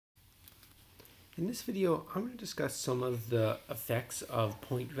In this video, I'm going to discuss some of the effects of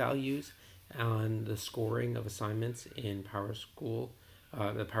point values on the scoring of assignments in PowerSchool,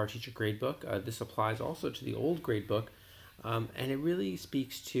 the PowerTeacher gradebook. This applies also to the old gradebook, and it really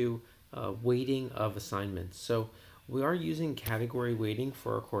speaks to weighting of assignments. So we are using category weighting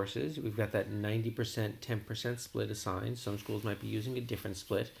for our courses. We've got that 90%, 10% split assigned. Some schools might be using a different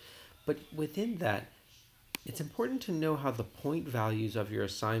split, but within that, it's important to know how the point values of your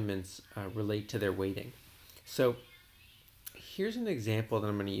assignments relate to their weighting. So here's an example that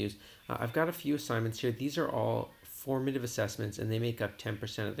I'm going to use. I've got a few assignments here. These are all formative assessments and they make up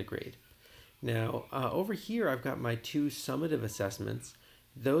 10% of the grade. Now over here I've got my two summative assessments.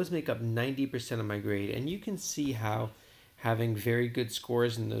 Those make up 90% of my grade, and you can see how having very good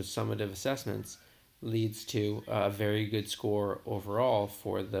scores in those summative assessments leads to a very good score overall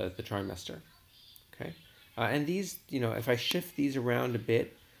for the trimester. Okay. And these, if I shift these around a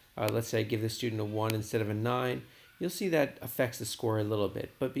bit, let's say I give the student a 1 instead of a 9, you'll see that affects the score a little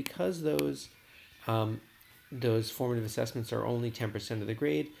bit. But because those formative assessments are only 10% of the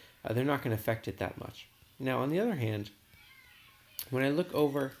grade, they're not going to affect it that much. Now, on the other hand, when I look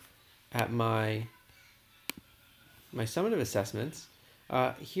over at my summative assessments,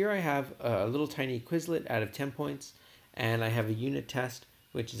 here I have a little tiny Quizlet out of 10 points, and I have a unit test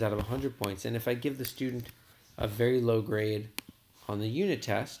which is out of 100 points. And if I give the student a very low grade on the unit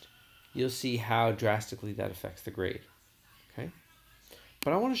test, you'll see how drastically that affects the grade. Okay,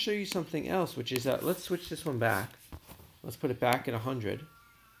 but I want to show you something else, which is that let's switch this one back. Let's put it back at 100. And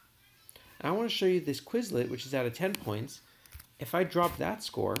I want to show you this Quizlet, which is out of 10 points. If I drop that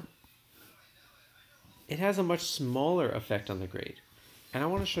score, it has a much smaller effect on the grade. And I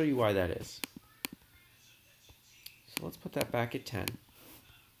want to show you why that is. So let's put that back at 10.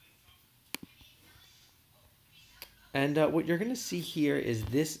 And what you're going to see here is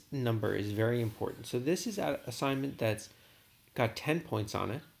this number is very important. So this is an assignment that's got 10 points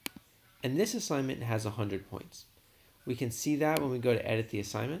on it, and this assignment has 100 points. We can see that when we go to edit the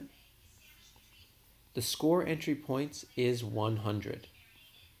assignment. The score entry points is 100.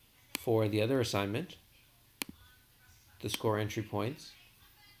 For the other assignment, the score entry points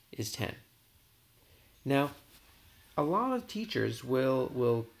is 10. Now, a lot of teachers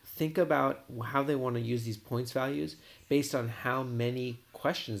will think about how they want to use these points values based on how many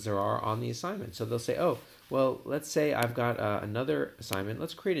questions there are on the assignment. So they'll say, oh, well, let's say I've got another assignment.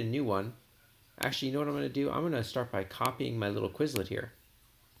 Let's create a new one. Actually, you know what I'm going to do? I'm going to start by copying my little Quizlet here.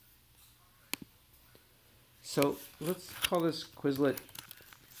 So let's call this Quizlet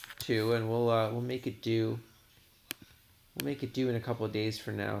 2, and we'll make it due. We'll make it due in a couple of days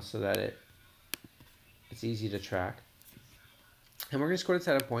from now so that it's easy to track. And we're going to score this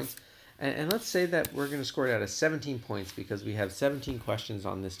out of points. And let's say that we're going to score it out of 17 points because we have 17 questions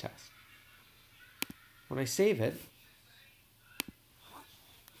on this test. When I save it,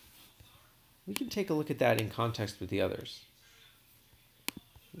 we can take a look at that in context with the others.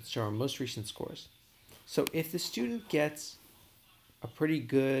 Let's show our most recent scores. So if the student gets a pretty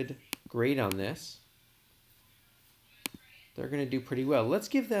good grade on this, they're going to do pretty well. Let's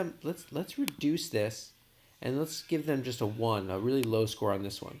give them, let's reduce this, and let's give them just a 1, a really low score on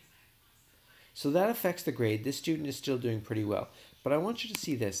this one. So that affects the grade. This student is still doing pretty well. But I want you to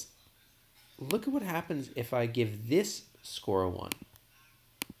see this. Look at what happens if I give this score a 1.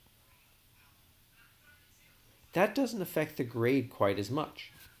 That doesn't affect the grade quite as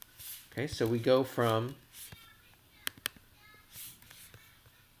much. Okay, so we go from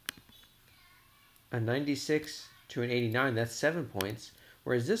a 96 to an 89, that's 7 points.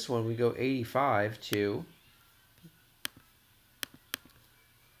 Whereas this one, we go 85 to,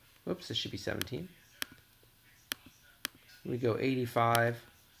 whoops, this should be 17. We go 85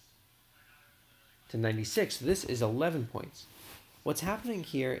 to 96. So this is 11 points. What's happening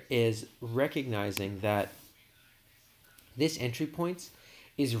here is recognizing that this entry points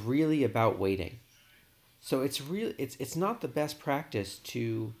is really about weighting. So it's not the best practice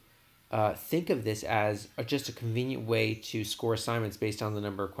to think of this as just a convenient way to score assignments based on the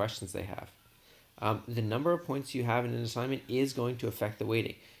number of questions they have. The number of points you have in an assignment is going to affect the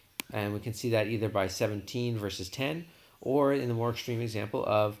weighting. And we can see that either by 17 versus 10, or in the more extreme example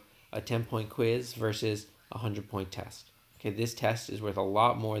of a 10-point quiz versus a 100-point test. Okay, this test is worth a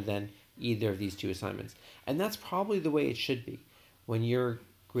lot more than either of these two assignments. And that's probably the way it should be. When you're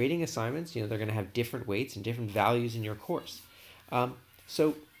grading assignments, they're going to have different weights and different values in your course.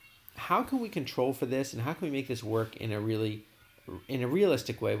 So how can we control for this, and how can we make this work in a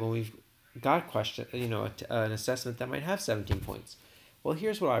realistic way when we've got an assessment that might have 17 points? Well,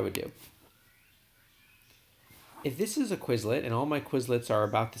 here's what I would do. If this is a Quizlet and all my Quizlets are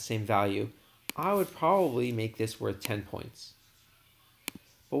about the same value, I would probably make this worth 10 points.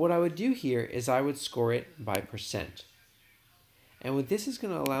 But what I would do here is I would score it by percent. And what this is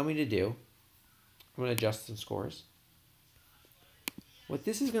going to allow me to do, I'm going to adjust some scores. What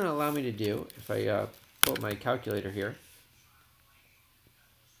this is going to allow me to do, if I pull up my calculator here,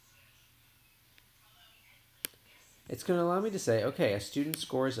 it's going to allow me to say, okay, a student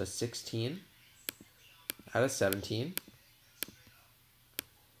scores a 16 out of 17,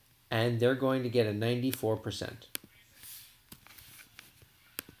 and they're going to get a 94%.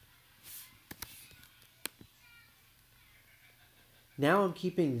 Now I'm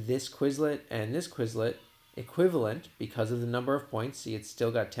keeping this Quizlet and this Quizlet equivalent because of the number of points. See, it's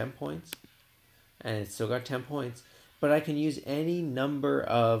still got 10 points, and it's still got 10 points. But I can use any number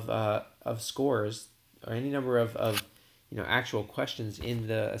of scores or any number of actual questions in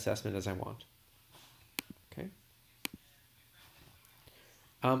the assessment as I want. Okay.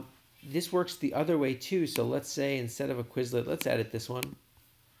 This works the other way too. So let's say instead of a Quizlet, let's edit this one.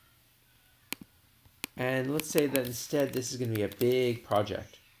 And let's say that instead this is going to be a big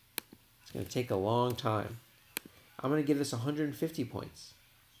project. It's going to take a long time. I'm going to give this 150 points.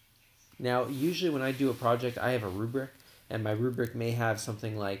 Now, usually when I do a project, I have a rubric, and my rubric may have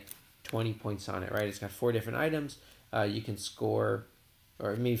something like 20 points on it, right? It's got 4 different items. You can score,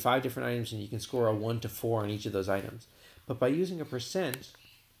 or maybe 5 different items, and you can score a 1 to 4 on each of those items. But by using a percent,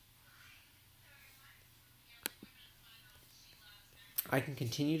 I can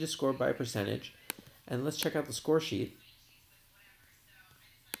continue to score by a percentage. And let's check out the score sheet.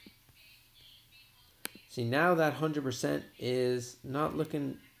 See, now that 100% is not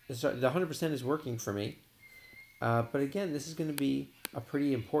looking, sorry, the 100% is working for me. But again, this is going to be a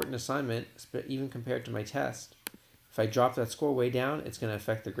pretty important assignment, even compared to my test. If I drop that score way down, it's going to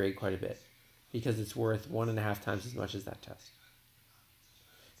affect the grade quite a bit because it's worth 1.5 times as much as that test.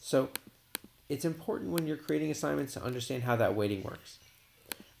 So it's important when you're creating assignments to understand how that weighting works.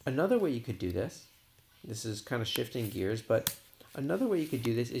 Another way you could do this is kind of shifting gears, but another way you could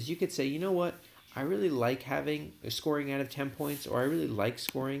do this is you could say, you know what, I really like having scoring out of 10 points, or I really like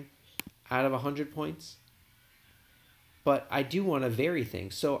scoring out of 100 points, but I do want to vary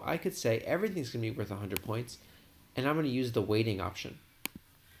things. So I could say everything's going to be worth 100 points, and I'm going to use the weighting option.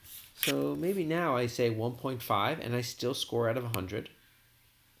 So maybe now I say 1.5, and I still score out of 100,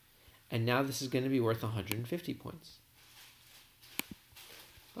 and now this is going to be worth 150 points.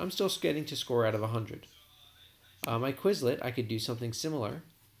 I'm still getting to score out of 100. My Quizlet, I could do something similar.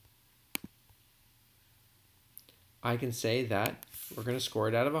 I can say that we're going to score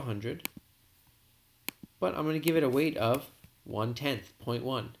it out of 100, but I'm going to give it a weight of 1/10,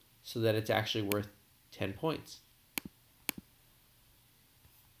 0.1, so that it's actually worth 10 points.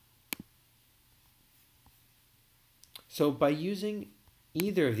 So by using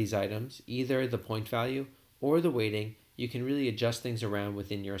either of these items, either the point value or the weighting, you can really adjust things around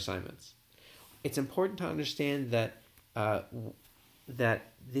within your assignments. It's important to understand that that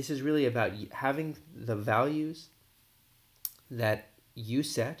this is really about having the values that you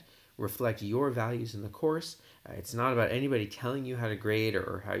set reflect your values in the course. It's not about anybody telling you how to grade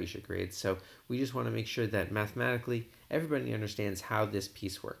or how you should grade. So we just want to make sure that mathematically everybody understands how this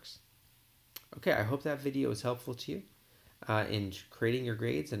piece works. Okay, I hope that video is helpful to you in creating your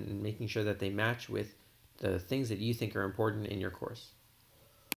grades and making sure that they match with the things that you think are important in your course.